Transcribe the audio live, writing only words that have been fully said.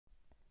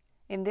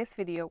In this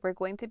video, we're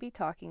going to be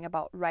talking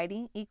about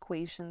writing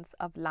equations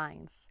of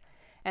lines.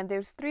 And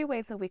there's three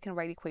ways that we can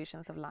write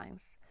equations of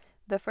lines.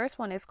 The first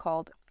one is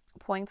called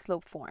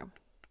point-slope form.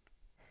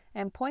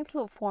 And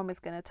point-slope form is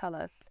going to tell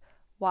us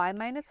y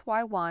minus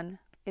y1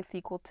 is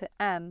equal to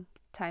m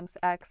times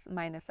x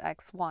minus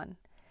x1.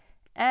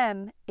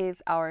 M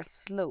is our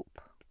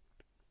slope.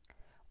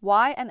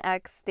 Y and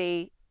x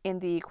stay in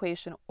the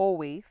equation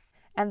always,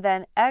 and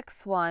then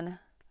x1,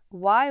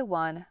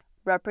 y1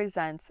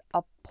 represents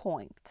a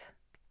point.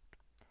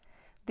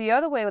 The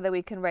other way that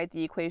we can write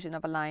the equation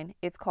of a line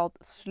is called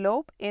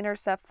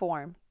slope-intercept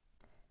form.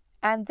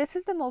 And this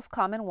is the most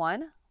common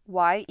one,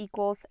 y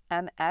equals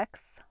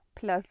mx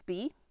plus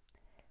b,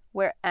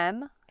 where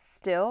m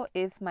still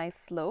is my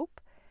slope,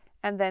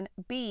 and then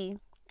b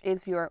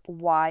is your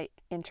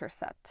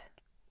y-intercept.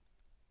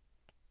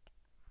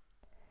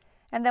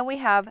 And then we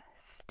have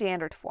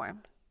standard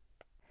form.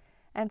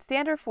 And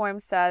standard form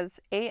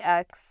says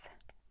ax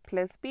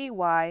plus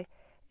by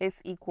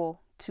is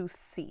equal to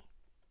c.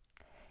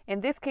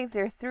 In this case,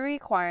 there are three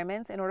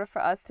requirements in order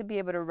for us to be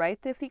able to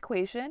write this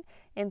equation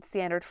in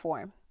standard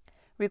form.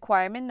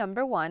 Requirement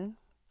number one,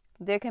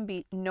 there can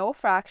be no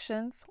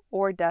fractions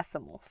or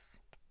decimals.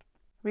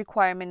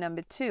 Requirement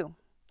number two,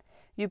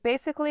 you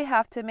basically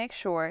have to make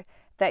sure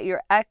that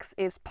your x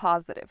is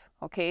positive,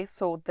 okay?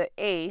 So the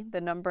a,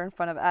 the number in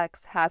front of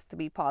x, has to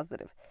be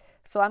positive.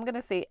 So I'm going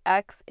to say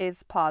x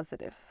is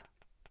positive.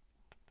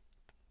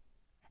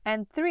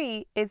 And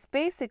three is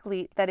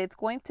basically that it's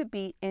going to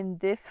be in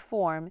this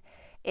form,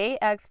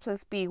 ax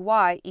plus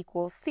by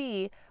equals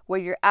c, where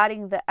you're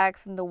adding the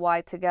x and the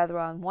y together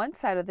on one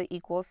side of the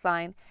equal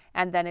sign,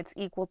 and then it's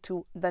equal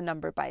to the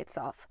number by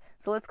itself.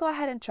 So let's go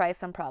ahead and try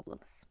some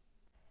problems.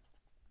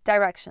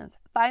 Directions.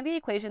 Find the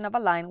equation of a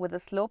line with a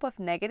slope of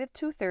negative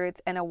 2/3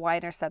 and a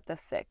y-intercept of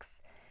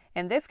 6.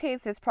 In this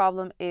case, this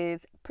problem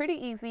is pretty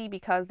easy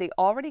because they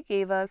already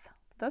gave us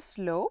the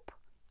slope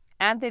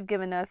and they've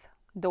given us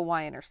the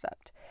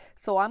y-intercept.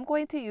 So I'm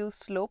going to use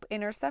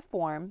slope-intercept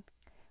form,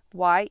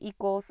 y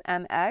equals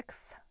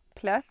mx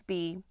plus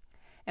b,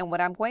 and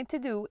what I'm going to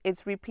do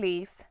is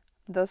replace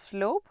the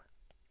slope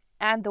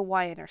and the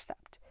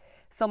y-intercept.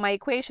 So my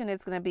equation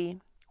is going to be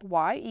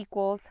y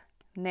equals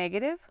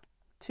negative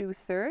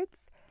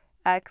 2/3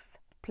 x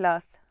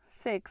plus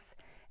 6,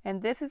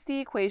 and this is the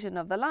equation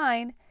of the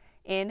line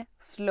in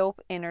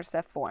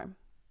slope-intercept form.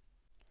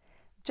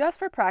 Just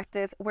for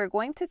practice, we're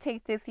going to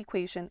take this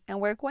equation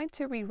and we're going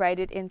to rewrite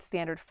it in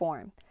standard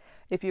form.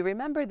 If you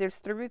remember, there's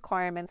three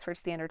requirements for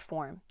standard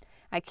form.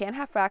 I can't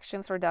have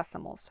fractions or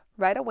decimals.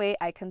 Right away,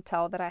 I can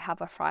tell that I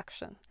have a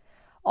fraction.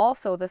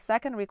 Also, the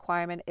second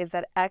requirement is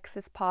that x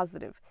is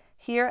positive.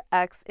 Here,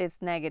 x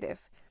is negative.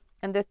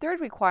 And the third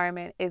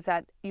requirement is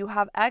that you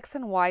have x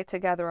and y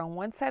together on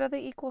one side of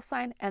the equal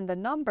sign and the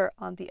number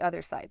on the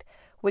other side,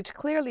 which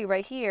clearly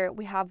right here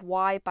we have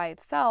y by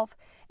itself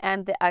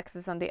and the x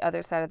is on the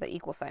other side of the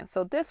equal sign.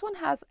 So this one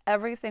has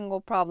every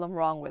single problem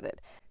wrong with it.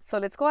 So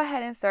let's go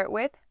ahead and start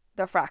with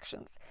the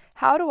fractions.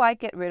 How do I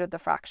get rid of the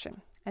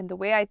fraction? And the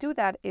way I do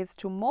that is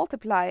to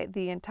multiply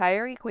the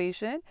entire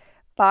equation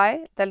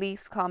by the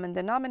least common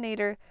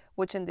denominator,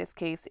 which in this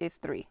case is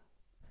 3.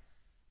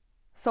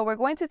 So we're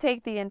going to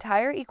take the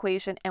entire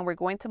equation and we're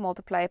going to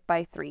multiply it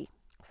by 3.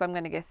 So I'm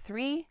going to get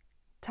 3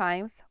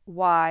 times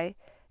y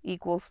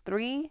equals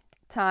 3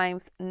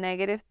 times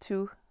negative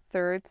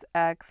 2/3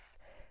 x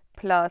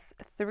plus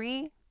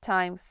 3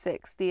 times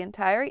 6. The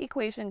entire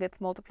equation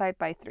gets multiplied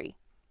by 3.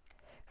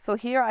 So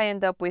here I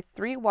end up with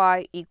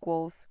 3y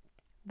equals,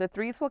 the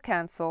 3's will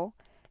cancel,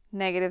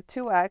 negative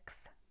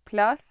 2x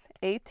plus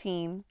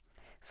 18.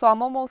 So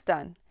I'm almost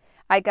done.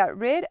 I got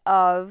rid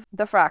of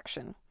the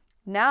fraction.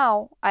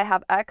 Now I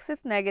have x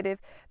is negative,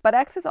 but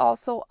x is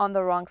also on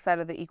the wrong side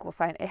of the equal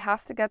sign. It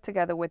has to get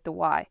together with the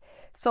y.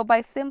 So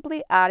by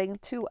simply adding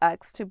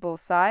 2x to both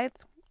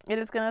sides, it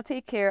is going to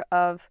take care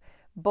of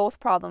both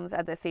problems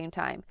at the same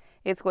time.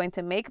 It's going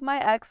to make my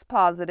x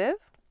positive,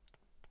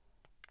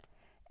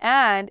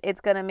 and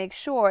it's going to make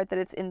sure that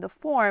it's in the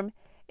form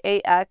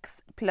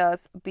ax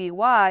plus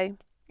by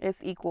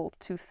is equal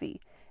to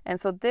c. And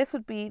so this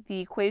would be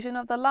the equation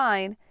of the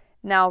line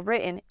now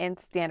written in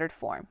standard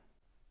form.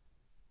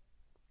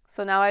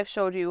 So now I've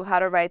showed you how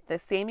to write the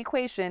same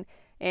equation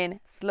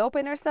in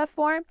slope-intercept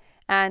form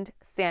and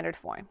standard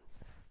form.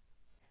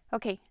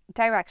 Okay,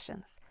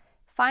 directions.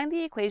 Find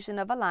the equation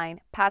of a line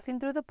passing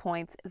through the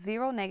points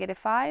 0, negative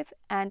 5,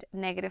 and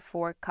negative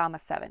 4,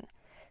 7.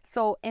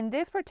 So in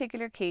this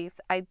particular case,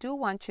 I do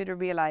want you to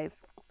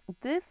realize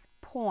this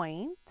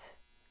point,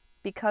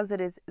 because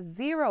it is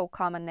 0,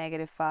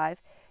 negative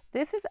 5,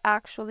 this is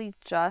actually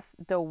just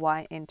the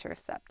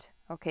y-intercept,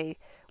 okay?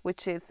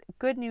 Which is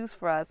good news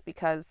for us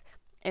because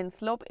in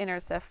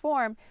slope-intercept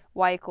form,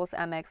 y equals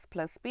mx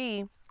plus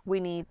b, we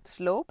need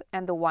slope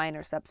and the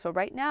y-intercept. So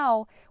right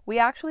now, we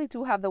actually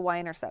do have the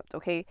y-intercept,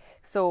 okay?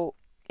 So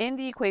in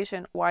the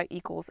equation y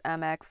equals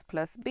mx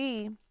plus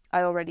b,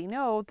 I already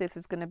know this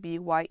is going to be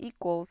y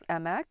equals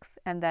mx,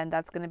 and then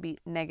that's going to be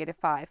negative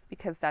 5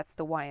 because that's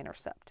the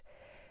y-intercept.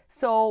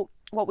 So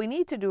what we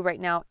need to do right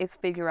now is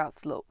figure out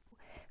slope.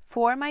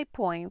 For my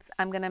points,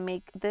 I'm going to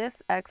make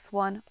this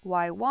x1,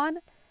 y1,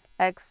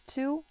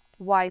 x2,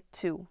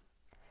 y2.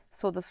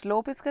 So the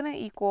slope is going to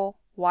equal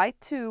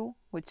y2,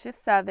 which is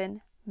 7,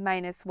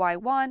 minus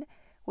y1,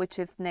 which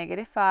is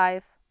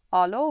 -5,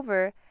 all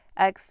over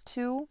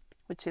x2,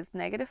 which is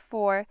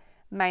 -4,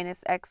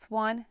 minus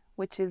x1,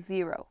 which is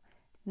 0.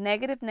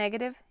 Negative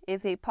negative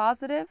is a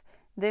positive.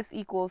 This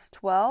equals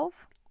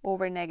 12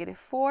 over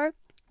 -4,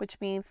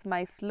 which means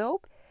my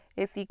slope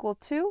is equal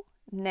to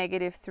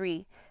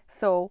 -3.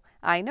 So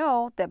I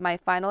know that my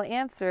final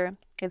answer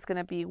is going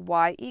to be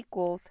y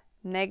equals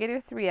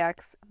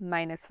 -3x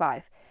minus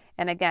 5.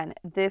 And again,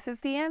 this is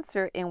the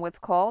answer in what's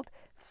called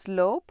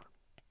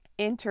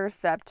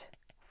slope-intercept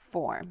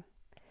form.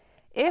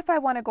 If I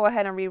want to go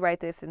ahead and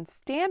rewrite this in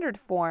standard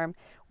form,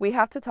 we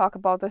have to talk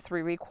about the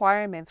 3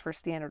 requirements for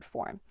standard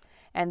form.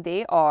 And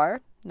they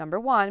are, number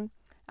 1,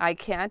 I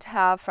can't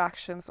have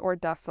fractions or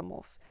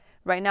decimals.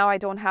 Right now I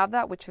don't have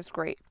that, which is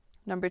great.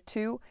 Number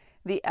 2,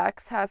 the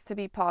x has to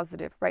be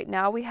positive. Right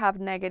now we have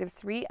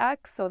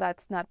 -3x, so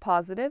that's not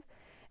positive.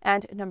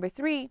 And number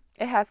 3,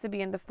 it has to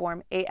be in the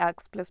form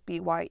Ax plus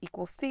by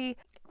equals c,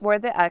 where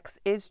the x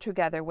is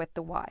together with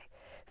the y.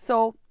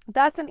 So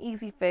that's an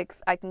easy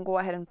fix. I can go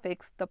ahead and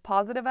fix the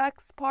positive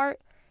x part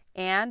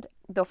and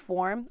the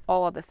form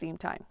all at the same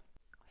time.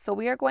 So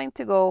we are going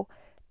to go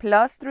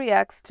plus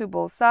 3x to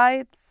both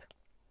sides.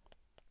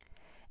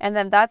 And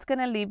then that's going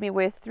to leave me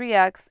with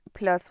 3x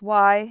plus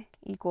y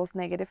equals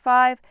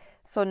 -5.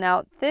 So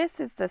now this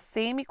is the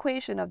same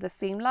equation of the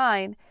same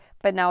line,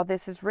 but now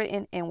this is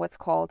written in what's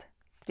called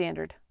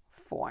standard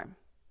form.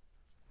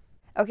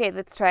 Okay,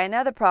 let's try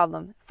another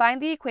problem.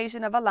 Find the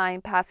equation of a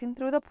line passing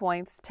through the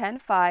points 10,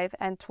 5,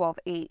 and 12,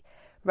 8.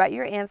 Write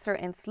your answer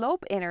in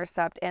slope,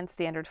 intercept, and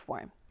standard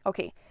form.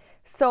 Okay,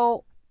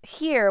 so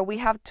here we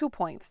have 2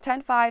 points,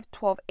 10, 5,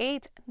 12,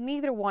 8.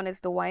 Neither one is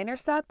the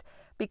y-intercept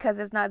because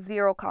it's not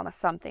 0,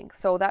 something.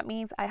 So that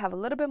means I have a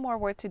little bit more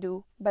work to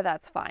do, but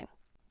that's fine.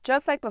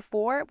 Just like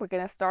before, we're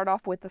going to start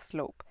off with the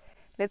slope.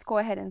 Let's go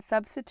ahead and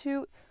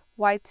substitute.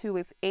 y2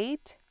 is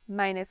 8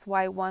 minus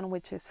y1,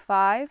 which is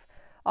 5,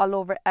 all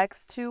over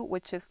x2,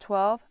 which is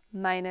 12,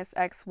 minus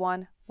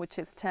x1, which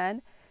is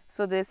 10.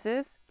 So this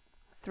is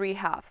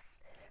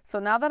 3/2. So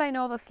now that I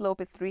know the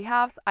slope is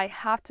 3/2, I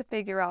have to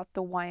figure out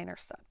the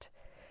y-intercept.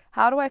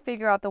 How do I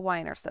figure out the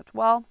y-intercept?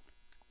 Well,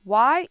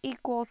 y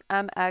equals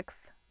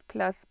mx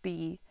plus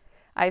b.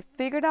 I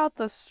figured out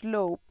the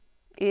slope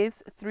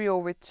is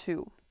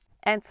 3/2.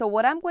 And so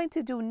what I'm going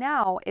to do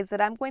now is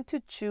that I'm going to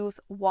choose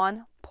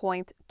one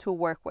point to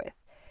work with.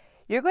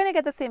 You're going to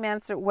get the same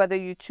answer whether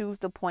you choose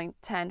the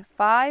point 10,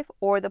 5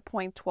 or the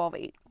point 12,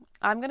 8.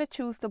 I'm going to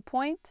choose the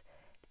point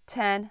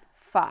 10,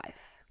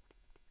 5.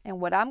 And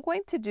what I'm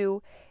going to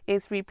do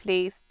is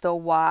replace the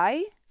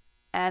y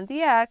and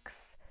the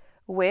x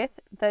with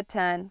the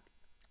 10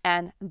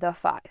 and the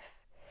 5.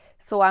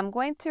 So I'm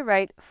going to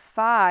write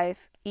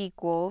 5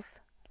 equals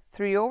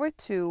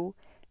 3/2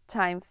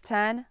 times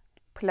 10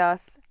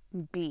 plus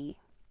b.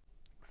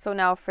 So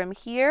now from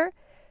here,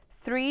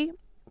 3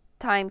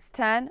 times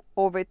 10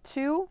 over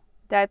 2,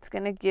 that's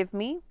going to give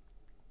me,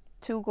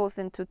 2 goes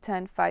into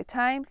 10 5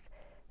 times,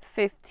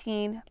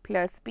 15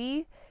 plus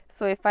b.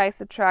 So if I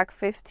subtract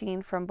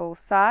 15 from both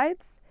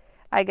sides,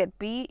 I get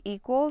b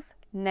equals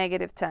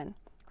 -10.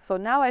 So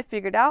now I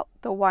figured out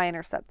the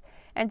y-intercept.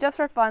 And just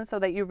for fun, so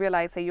that you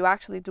realize that you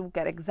actually do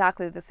get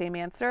exactly the same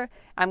answer,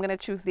 I'm going to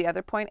choose the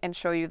other point and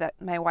show you that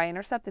my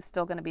y-intercept is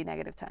still going to be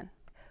 -10.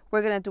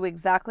 We're going to do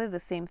exactly the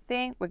same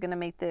thing. We're going to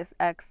make this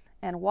x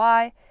and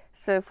y.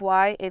 So if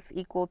y is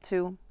equal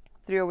to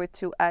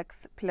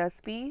 3/2x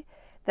plus b,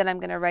 then I'm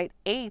going to write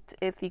 8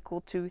 is equal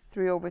to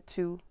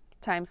 3/2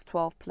 times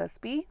 12 plus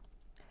b.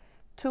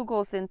 2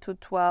 goes into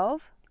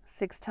 12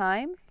 6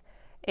 times.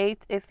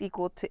 8 is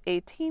equal to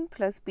 18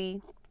 plus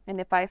b. And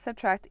if I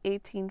subtract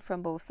 18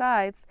 from both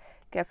sides,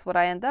 guess what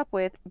I end up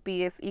with?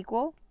 B is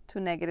equal to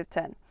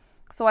 -10.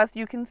 So as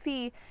you can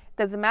see,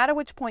 doesn't matter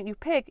which point you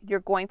pick, you're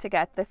going to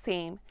get the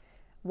same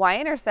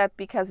y-intercept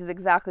because it's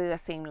exactly the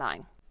same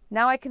line.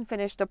 Now I can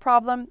finish the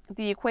problem.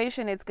 The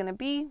equation is going to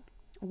be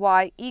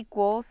y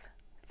equals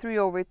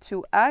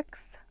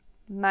 3/2x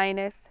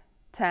minus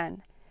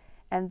 10.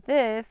 And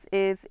this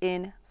is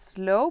in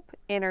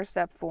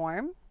slope-intercept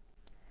form.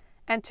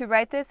 And to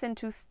write this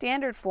into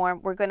standard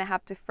form, we're going to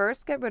have to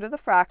first get rid of the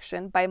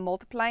fraction by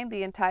multiplying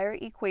the entire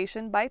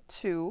equation by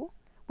 2,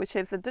 which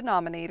is the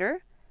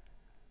denominator.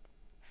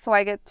 So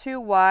I get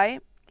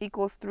 2y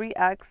equals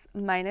 3x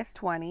minus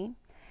 20.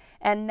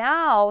 And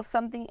now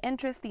something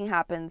interesting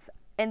happens.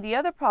 In the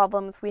other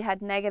problems, we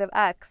had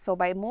 -x. So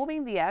by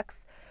moving the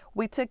x,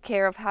 we took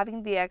care of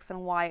having the x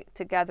and y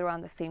together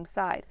on the same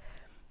side.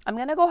 I'm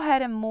going to go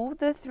ahead and move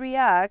the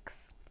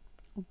 3x,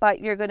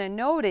 but you're going to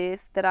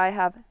notice that I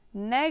have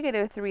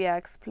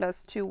 -3x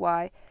plus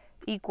 2y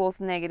equals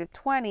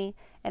 -20.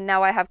 And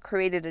now I have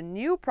created a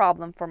new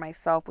problem for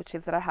myself, which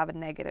is that I have a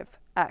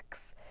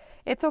 -x.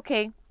 It's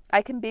okay.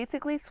 I can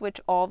basically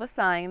switch all the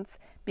signs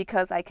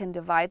because I can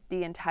divide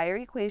the entire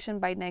equation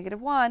by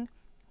 -1.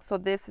 So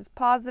this is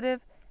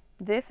positive,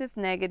 this is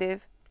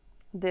negative,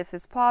 this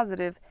is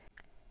positive,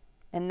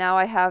 and now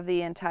I have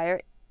the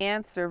entire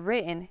answer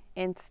written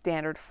in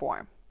standard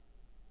form.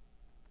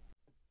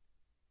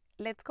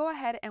 Let's go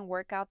ahead and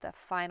work out the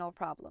final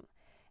problem.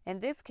 In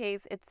this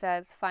case, it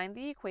says find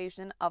the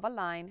equation of a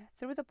line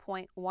through the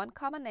point 1,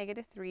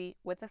 -3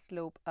 with a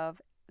slope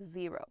of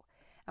 0.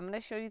 I'm going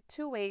to show you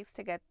two ways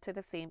to get to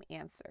the same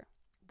answer.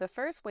 The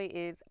first way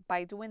is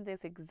by doing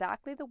this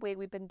exactly the way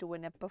we've been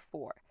doing it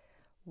before.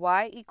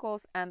 Y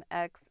equals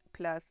mx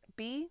plus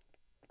b.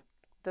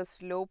 The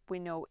slope we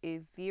know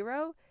is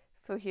 0.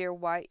 So here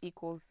y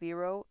equals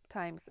 0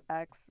 times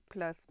x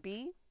plus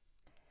b.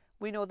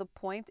 We know the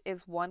point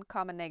is 1,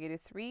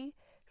 -3.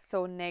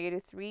 So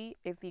 -3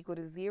 is equal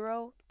to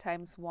 0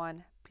 times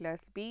 1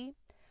 plus b.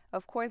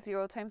 Of course,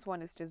 0 times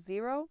 1 is just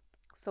 0.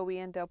 So we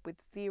end up with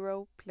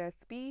 0 plus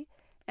b.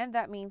 And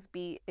that means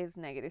b is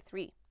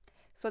 -3.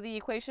 So the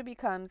equation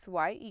becomes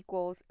y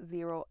equals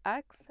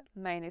 0x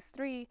minus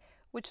 3,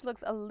 which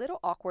looks a little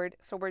awkward.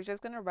 So we're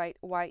just going to write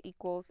y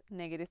equals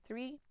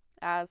 -3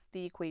 as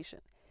the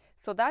equation.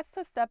 So that's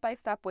the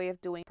step-by-step way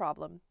of doing the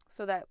problem.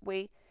 So that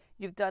way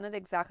you've done it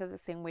exactly the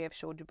same way I've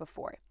showed you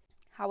before.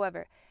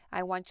 However,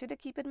 I want you to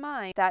keep in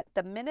mind that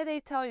the minute they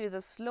tell you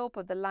the slope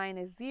of the line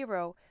is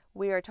 0,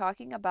 we are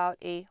talking about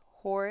a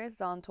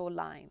horizontal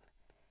line.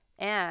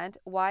 And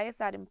why is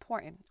that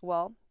important?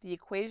 Well, the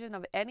equation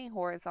of any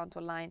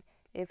horizontal line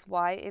is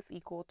y is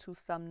equal to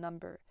some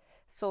number.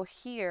 So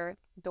here,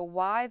 the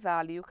y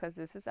value, because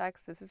this is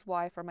x, this is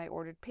y for my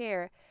ordered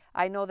pair,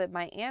 I know that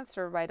my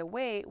answer right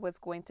away was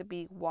going to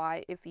be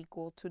y is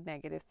equal to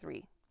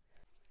 -3.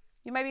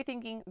 You might be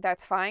thinking,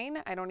 that's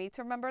fine, I don't need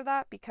to remember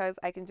that because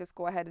I can just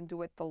go ahead and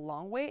do it the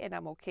long way and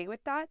I'm okay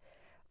with that.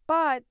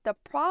 But the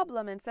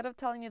problem, instead of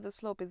telling you the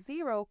slope is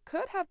 0,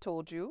 could have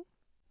told you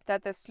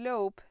that the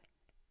slope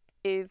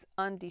is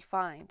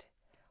undefined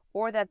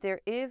or that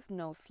there is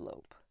no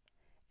slope.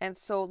 And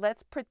so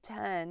let's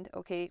pretend,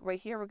 okay, right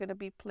here we're going to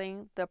be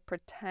playing the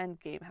pretend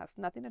game. It has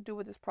nothing to do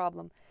with this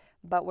problem,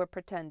 but we're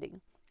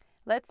pretending.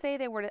 Let's say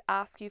they were to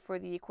ask you for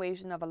the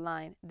equation of a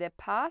line that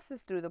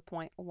passes through the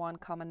point 1,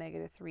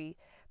 -3,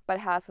 but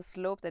has a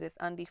slope that is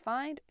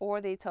undefined,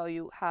 or they tell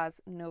you has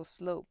no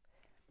slope.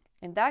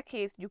 In that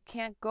case, you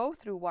can't go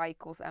through y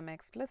equals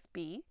mx plus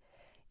b.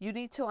 You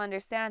need to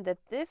understand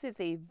that this is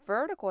a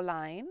vertical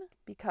line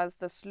because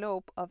the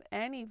slope of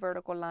any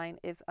vertical line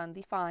is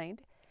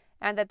undefined,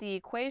 and that the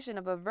equation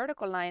of a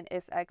vertical line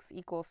is x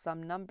equals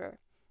some number.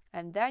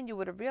 And then you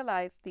would have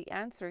realized the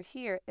answer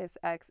here is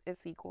x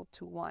is equal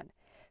to 1.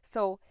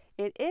 So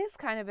it is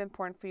kind of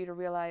important for you to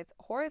realize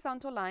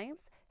horizontal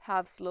lines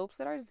have slopes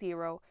that are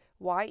 0,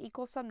 y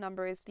equals some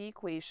number is the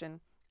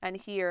equation, and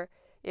here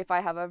if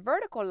I have a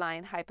vertical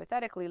line,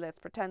 hypothetically, let's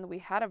pretend we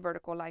had a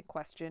vertical line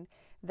question,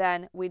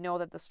 then we know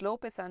that the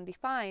slope is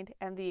undefined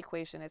and the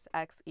equation is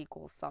x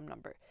equals some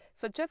number.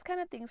 So just kind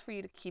of things for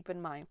you to keep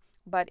in mind.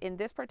 But in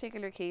this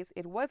particular case,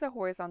 it was a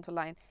horizontal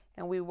line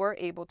and we were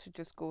able to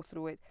just go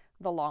through it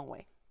the long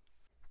way.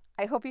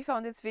 I hope you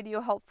found this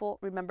video helpful.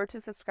 Remember to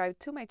subscribe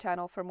to my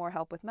channel for more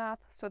help with math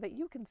so that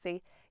you can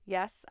say,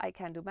 yes, I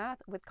can do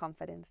math with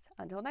confidence.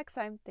 Until next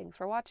time, thanks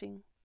for watching.